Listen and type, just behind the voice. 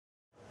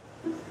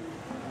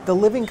The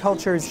Living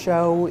Cultures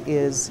show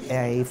is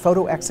a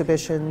photo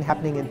exhibition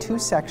happening in two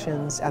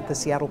sections at the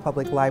Seattle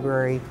Public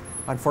Library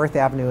on 4th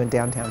Avenue in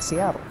downtown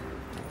Seattle.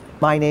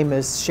 My name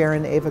is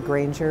Sharon Ava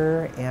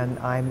Granger, and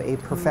I'm a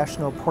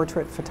professional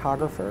portrait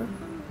photographer.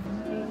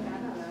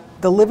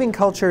 The Living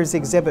Cultures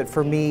exhibit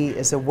for me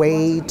is a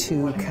way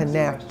to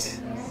connect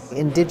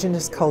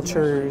indigenous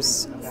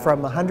cultures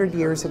from 100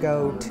 years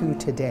ago to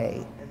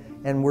today.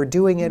 And we're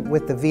doing it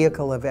with the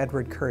vehicle of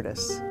Edward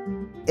Curtis.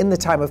 In the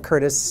time of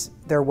Curtis,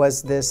 there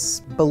was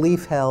this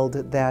belief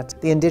held that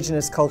the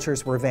indigenous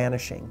cultures were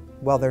vanishing.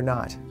 Well, they're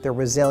not. They're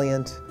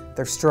resilient,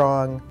 they're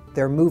strong,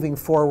 they're moving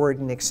forward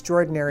in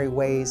extraordinary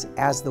ways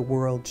as the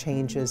world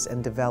changes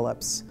and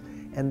develops.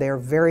 And they're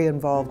very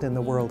involved in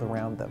the world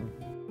around them.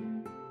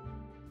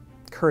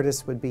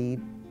 Curtis would be,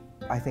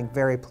 I think,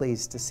 very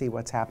pleased to see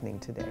what's happening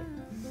today.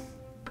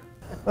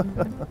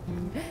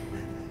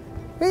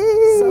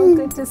 So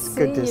good to see you.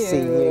 Good to see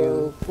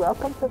you.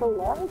 Welcome to the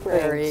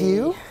library. Thank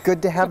you.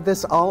 Good to have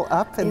this all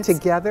up and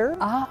together.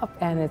 Up,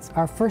 and it's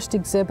our first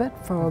exhibit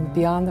for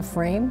Beyond the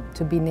Frame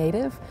to be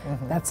Native.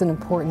 That's an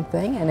important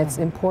thing, and it's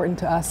important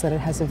to us that it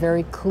has a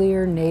very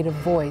clear Native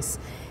voice.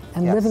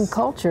 And Living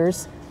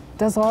Cultures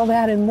does all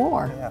that and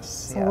more.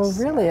 So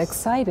we're really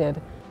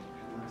excited.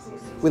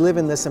 We live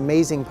in this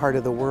amazing part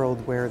of the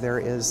world where there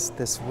is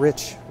this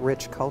rich,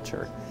 rich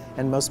culture,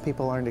 and most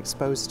people aren't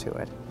exposed to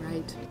it.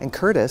 Right. And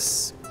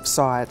Curtis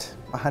saw it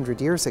 100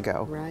 years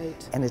ago.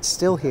 Right. And it's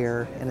still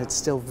here, and it's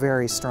still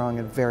very strong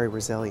and very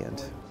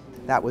resilient.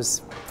 That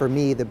was, for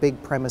me, the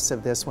big premise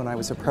of this when I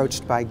was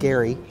approached by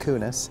Gary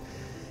Kunis,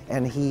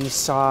 and he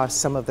saw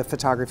some of the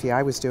photography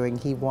I was doing.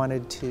 He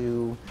wanted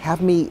to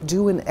have me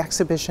do an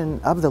exhibition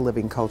of the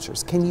living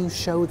cultures. Can you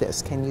show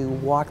this? Can you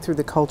walk through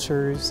the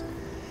cultures?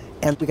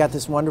 And we got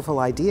this wonderful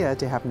idea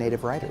to have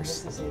Native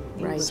writers.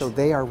 Right. So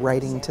they are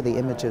writing to the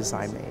images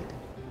I made.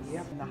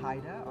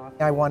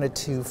 I wanted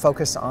to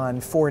focus on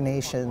 4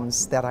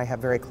 nations that I have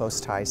very close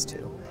ties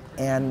to.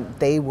 And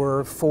they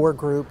were 4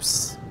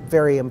 groups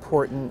very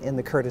important in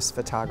the Curtis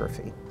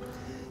photography.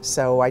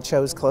 So I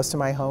chose close to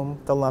my home,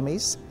 the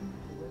Lummis.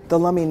 The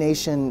Lummi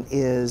Nation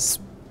is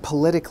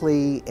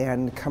politically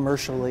and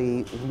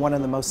commercially one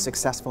of the most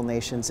successful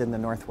nations in the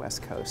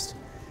Northwest Coast.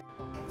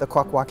 The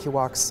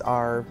Kwakwaka'wakws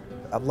are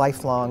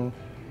lifelong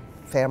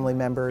family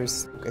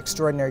members,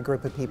 extraordinary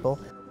group of people.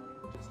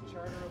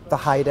 The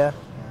Haida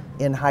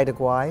in Haida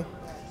Gwaii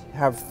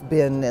have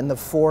been in the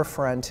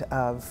forefront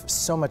of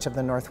so much of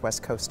the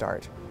Northwest Coast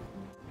art.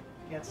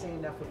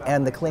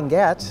 And the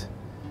Tlingit,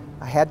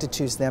 I had to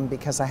choose them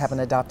because I have an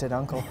adopted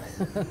uncle.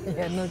 You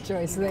had no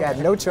choice there. Got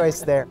no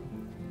choice there.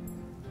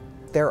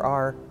 There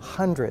are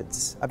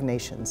hundreds of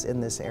nations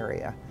in this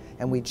area,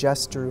 and we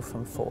just drew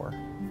from 4.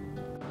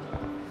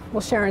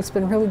 Well, Sharon, it's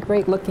been really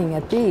great looking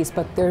at these,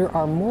 but there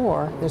are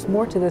more. There's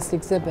more to this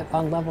exhibit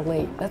on level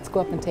 8. Let's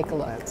go up and take a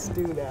look. Let's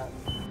do that.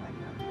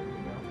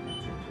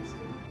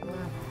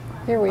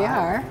 Here we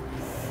are.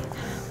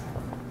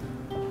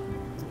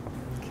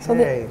 So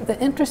the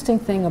interesting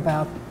thing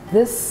about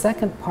this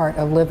second part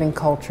of Living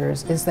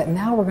Cultures is that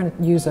now we're going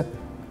to use a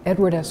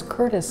Edward S.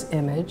 Curtis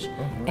image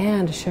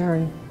and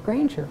Sharon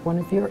Granger, one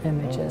of your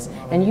images.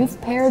 And you've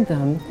paired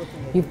them.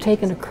 You've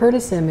taken a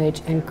Curtis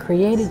image and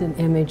created an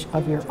image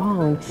of your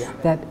own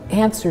that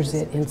answers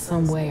it in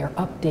some way or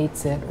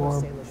updates it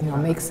or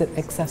makes it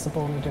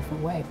accessible in a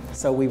different way.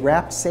 So we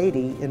wrapped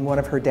Sadie in one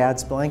of her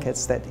dad's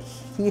blankets that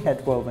he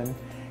had woven,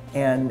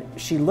 and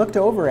she looked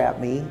over at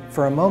me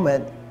for a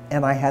moment,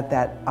 and I had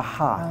that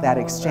aha, that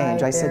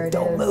exchange. Right, I said,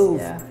 "Don't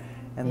move."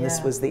 And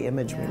this was the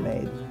image we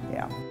made.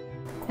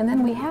 And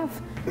then we have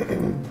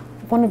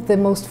one of the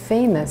most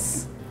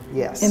famous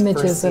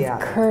images of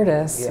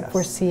Curtis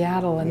for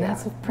Seattle, and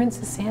that's of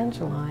Princess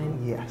Angeline.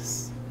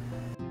 Yes.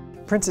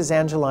 Princess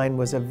Angeline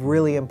was a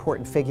really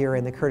important figure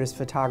in the Curtis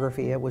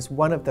photography. It was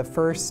one of the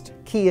first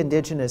key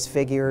indigenous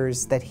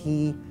figures that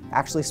he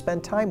actually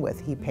spent time with.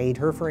 He paid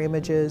her for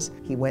images.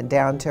 He went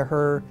down to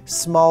her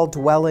small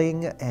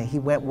dwelling, and he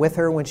went with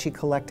her when she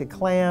collected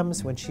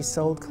clams, when she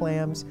sold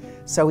clams.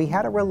 So he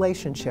had a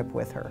relationship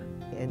with her.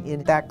 And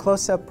in that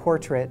close-up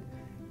portrait,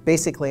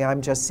 basically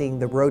I'm just seeing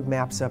the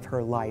roadmaps of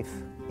her life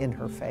in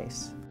her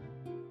face.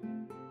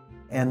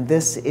 And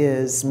this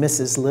is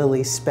Mrs.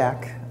 Lily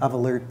Speck of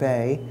Alert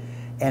Bay,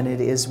 and it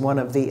is one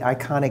of the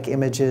iconic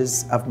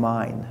images of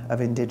mine,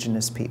 of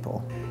indigenous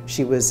people.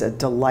 She was a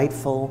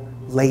delightful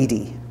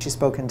lady. She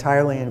spoke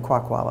entirely in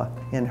Kwakwala,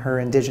 in her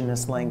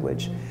indigenous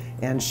language,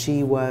 and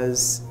she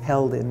was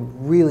held in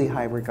really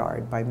high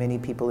regard by many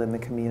people in the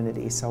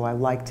community, so I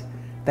liked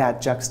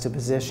that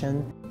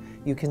juxtaposition.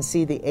 You can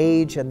see the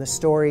age and the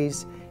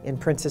stories in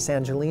Princess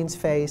Angeline's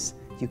face.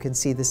 You can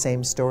see the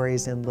same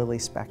stories in Lily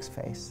Speck's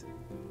face.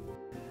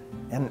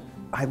 And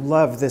I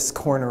love this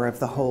corner of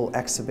the whole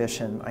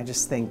exhibition. I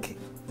just think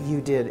you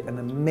did an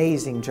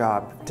amazing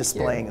job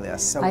displaying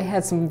this. So, I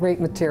had some great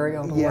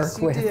material to work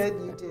with. Yes,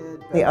 you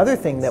did. The other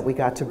thing that we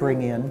got to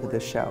bring in to the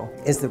show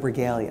is the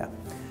regalia.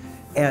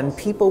 And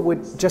people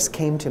just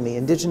came to me,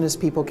 indigenous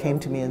people came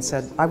to me and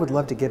said, "I would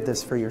love to give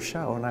this for your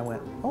show." And I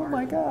went, "Oh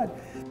my God."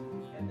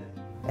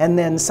 And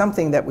then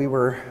something that we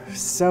were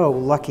so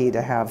lucky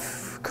to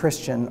have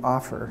Christian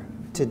offer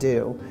to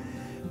do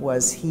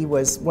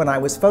was when I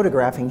was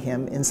photographing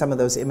him in some of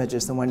those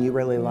images, the one you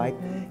really like,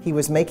 he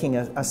was making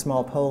a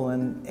small pole,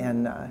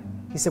 and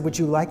he said, "Would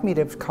you like me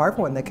to carve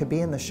one that could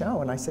be in the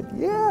show?" And I said,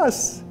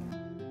 "Yes."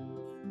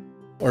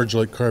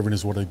 Argillite carving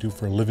is what I do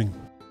for a living.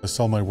 I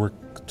sell my work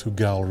to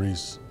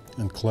galleries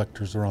and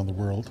collectors around the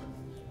world.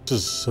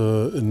 This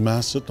is in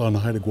Masset on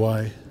Haida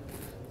Gwaii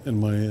in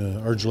my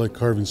Argillite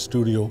carving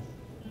studio.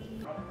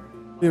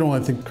 You know, I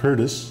think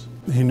Curtis,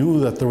 he knew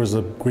that there was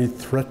a great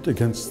threat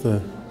against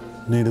the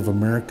Native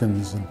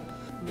Americans, and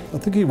I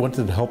think he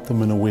wanted to help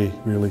them in a way,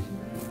 really.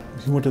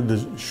 He wanted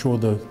to show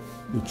the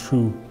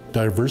true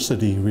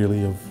diversity,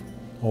 really, of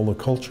all the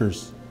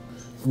cultures,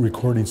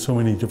 recording so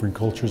many different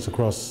cultures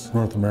across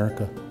North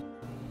America.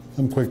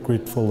 I'm quite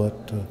grateful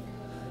that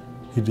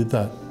he did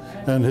that.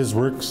 And his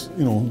works,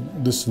 you know,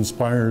 this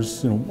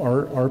inspires, you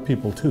know, our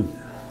people too.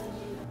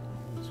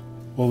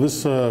 Well,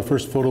 this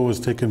first photo was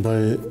taken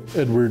by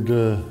Edward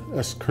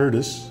S.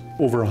 Curtis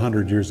over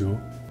 100 years ago.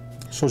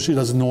 So she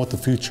doesn't know what the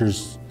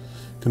future's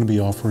going to be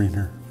offering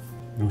her.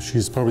 You know,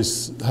 she's probably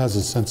has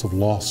a sense of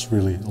loss,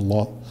 really,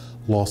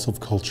 loss of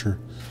culture,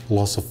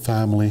 loss of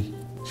family.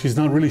 She's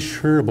not really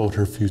sure about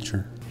her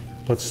future,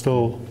 but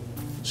still,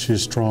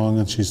 she's strong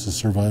and she's a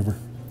survivor.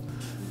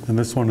 And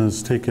this one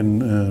is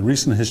taken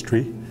recent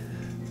history,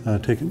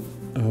 taken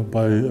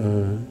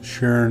by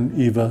Sharon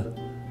Eva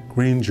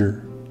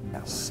Granger.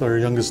 It's our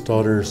youngest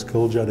daughter,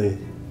 Skiljade.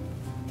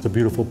 It's a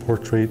beautiful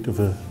portrait of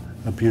a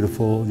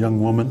beautiful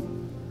young woman.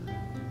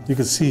 You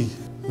can see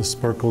the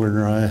sparkle in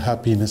her eye,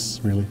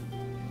 happiness, really.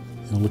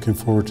 You know, looking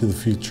forward to the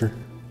future.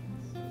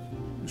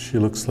 She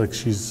looks like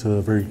she's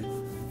very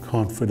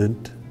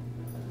confident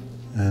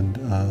and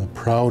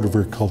proud of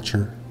her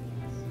culture.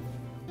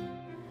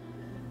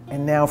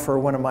 And now for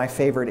one of my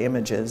favorite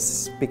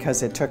images,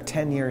 because it took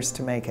 10 years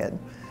to make it.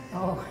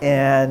 Oh.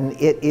 And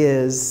it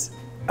is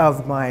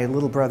of my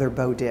little brother,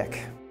 Bo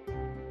Dick.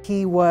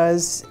 He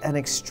was an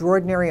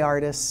extraordinary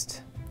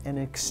artist, an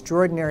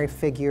extraordinary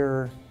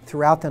figure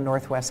throughout the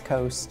Northwest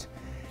Coast.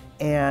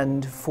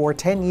 And for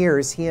 10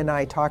 years, he and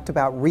I talked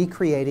about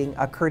recreating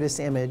a Curtis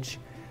image,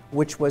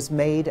 which was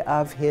made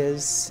of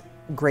his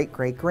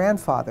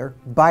great-great-grandfather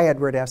by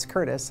Edward S.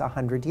 Curtis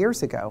 100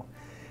 years ago.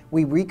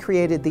 We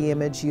recreated the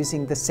image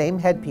using the same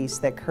headpiece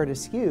that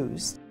Curtis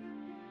used.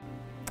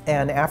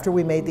 And after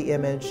we made the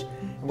image,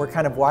 we're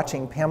kind of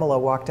watching, Pamela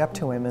walked up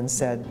to him and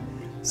said,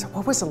 "So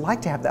what was it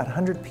like to have that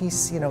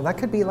 100-piece, you know, that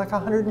could be like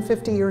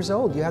 150 years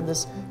old. You have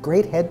this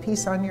great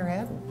headpiece on your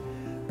head."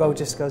 And Bo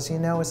just goes, "You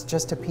know, it's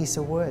just a piece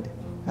of wood.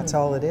 That's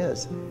all it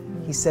is."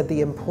 He said,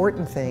 "The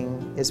important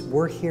thing is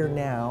we're here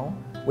now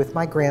with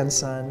my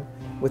grandson,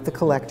 with the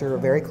collector, a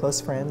very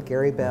close friend,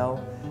 Gary Bell,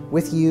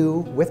 with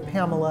you, with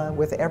Pamela,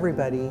 with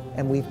everybody,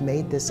 and we've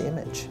made this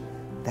image.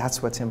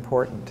 That's what's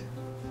important.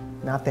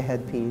 Not the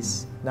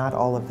headpiece, not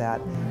all of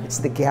that. It's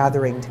the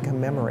gathering to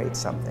commemorate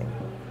something."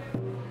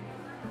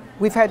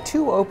 We've had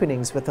 2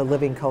 openings with the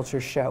Living Culture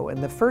Show,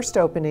 and the first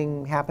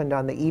opening happened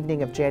on the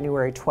evening of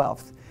January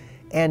 12th.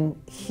 And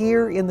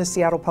here in the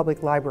Seattle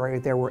Public Library,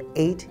 there were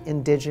 8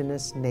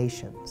 indigenous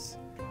nations.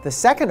 The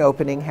second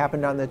opening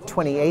happened on the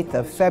 28th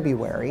of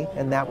February,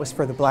 and that was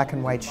for the Black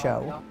and White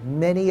Show.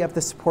 Many of the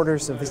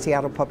supporters of the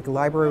Seattle Public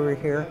Library were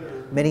here,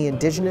 many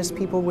indigenous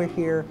people were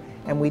here,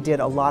 and we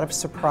did a lot of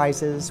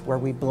surprises where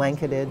we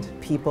blanketed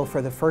people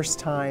for the first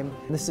time.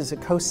 This is a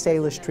Coast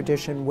Salish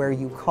tradition where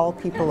you call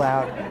people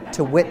out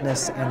to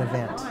witness an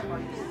event.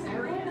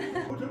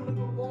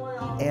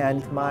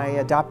 And my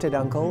adopted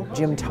uncle,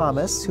 Jim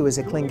Thomas, who is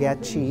a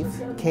Tlingit chief,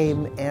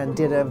 came and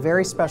did a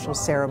very special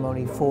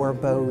ceremony for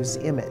Bo's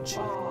image.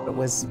 It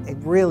was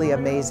really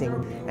amazing,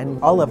 and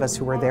all of us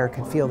who were there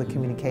could feel the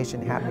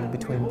communication happening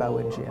between Bo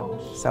and Jim,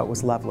 so it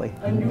was lovely.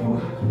 And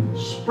you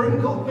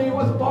sprinkled me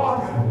with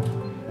water,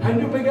 and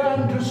you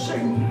began to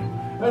sing,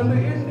 and the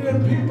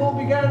Indian people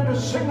began to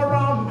sing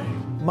around me.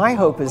 My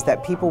hope is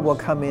that people will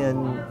come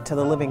in to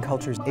the Living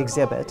Cultures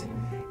exhibit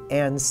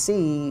and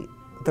see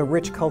the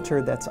rich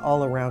culture that's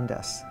all around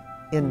us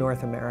in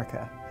North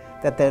America,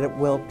 that it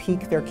will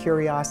pique their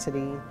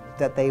curiosity,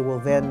 that they will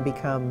then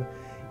become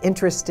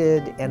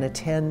interested and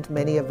attend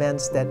many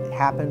events that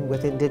happen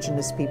with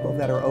indigenous people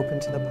that are open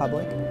to the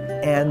public.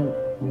 And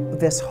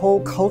this whole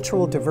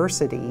cultural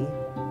diversity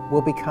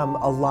will become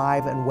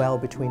alive and well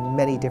between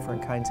many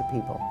different kinds of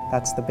people.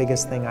 That's the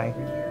biggest thing I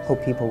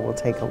hope people will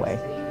take away.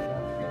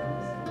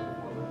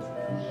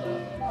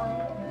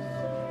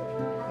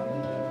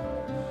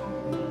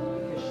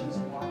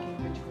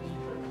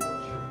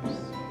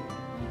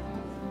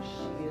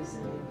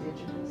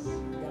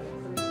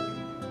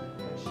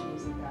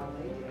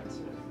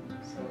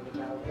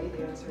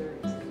 Dancer